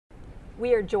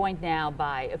We are joined now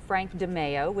by Frank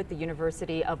DiMaio with the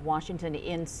University of Washington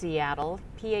in Seattle,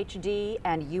 PhD,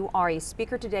 and you are a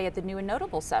speaker today at the new and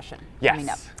notable session coming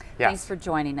up. Yes. Thanks for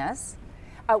joining us.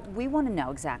 We want to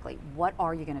know exactly what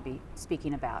are you going to be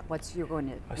speaking about? What's your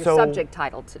subject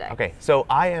title today? Okay, so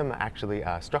I am actually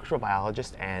a structural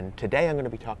biologist, and today I'm going to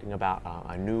be talking about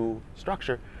a new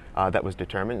structure that was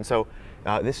determined. And so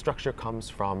this structure comes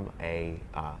from a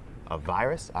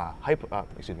virus, a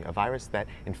virus that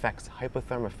infects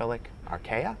hyperthermophilic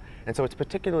archaea. And so it's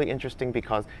particularly interesting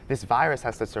because this virus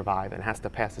has to survive and has to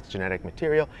pass its genetic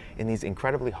material in these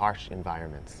incredibly harsh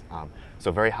environments.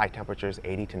 So very high temperatures,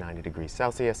 80 to 90 degrees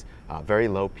Celsius, very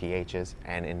low pHs,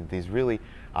 and in these really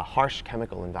harsh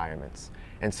chemical environments.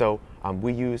 And so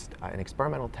we used an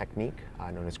experimental technique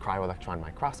known as cryo-electron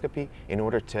microscopy in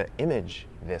order to image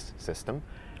this system.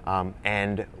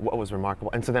 And what was remarkable,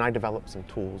 and so then I developed some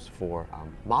tools for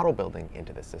model building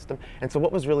into this system. And so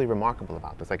what was really remarkable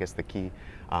about this, I guess the key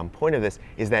point of this,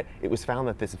 is that it was found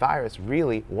that this virus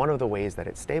really, one of the ways that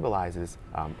it stabilizes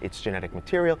its genetic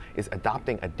material is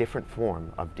adopting a different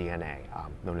form of DNA,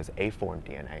 known as A-form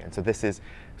DNA. And so this is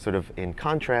sort of in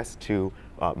contrast to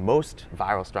most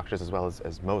viral structures, as well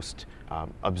as most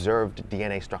observed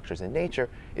DNA structures in nature,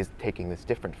 is taking this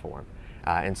different form.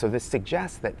 And so this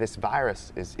suggests that this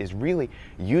virus is really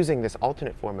using this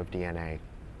alternate form of DNA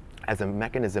as a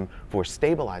mechanism for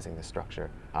stabilizing the structure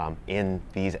in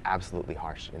these absolutely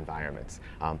harsh environments.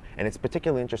 And it's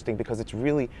particularly interesting because it's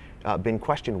really been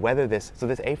questioned whether this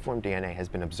A-form DNA has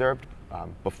been observed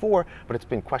before, but it's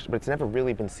been questioned, but it's never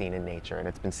really been seen in nature, and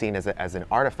it's been seen as an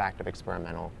artifact of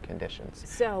experimental conditions.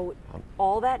 So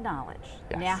all that knowledge,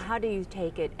 yes. Now how do you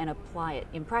take it and apply it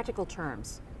in practical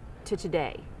terms to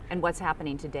today? And what's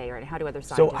happening today, or how do other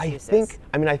scientists use this?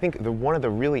 I think one of the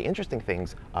really interesting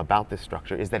things about this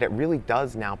structure is that it really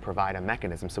does now provide a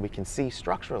mechanism, so we can see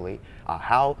structurally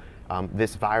how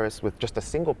this virus with just a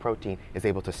single protein is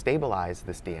able to stabilize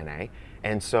this DNA.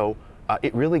 And so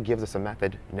it really gives us a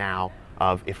method now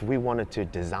of, if we wanted to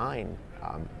design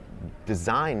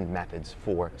methods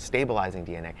for stabilizing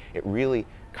DNA, it really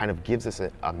kind of gives us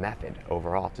a method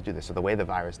overall to do this. So the way the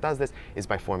virus does this is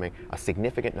by forming a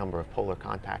significant number of polar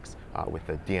contacts with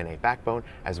the DNA backbone,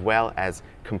 as well as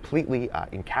completely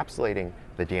encapsulating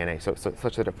the DNA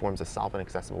such that it forms a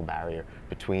solvent-accessible barrier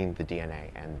between the DNA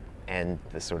and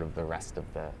the rest of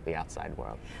the outside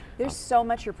world. There's so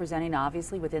much you're presenting,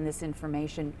 obviously, within this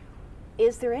information.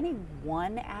 Is there any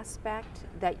one aspect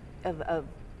that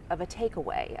of a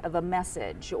takeaway, of a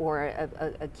message, or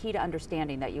a key to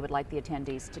understanding that you would like the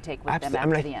attendees to take with them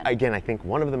after the end? Again, I think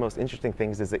one of the most interesting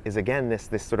things is again, this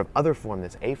sort of other form,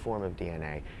 this A form of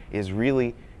DNA, is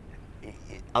really,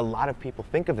 a lot of people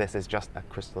think of this as just a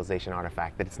crystallization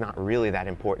artifact, that it's not really that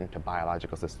important to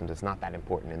biological systems, it's not that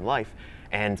important in life.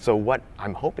 And so what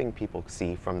I'm hoping people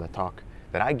see from the talk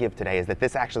that I give today is that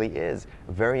this actually is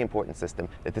a very important system,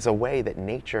 that there's a way that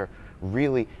nature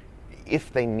really,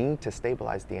 if they need to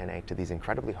stabilize DNA to these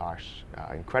incredibly harsh,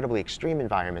 incredibly extreme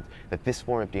environments, that this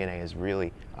form of DNA is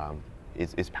really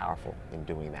is powerful in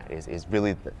doing that, is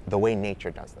really the way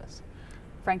nature does this.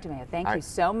 Frank DiMaio, thank you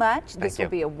so much. This will you.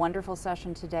 be a wonderful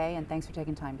session today, and thanks for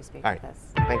taking time to speak with us.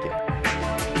 Thank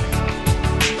you.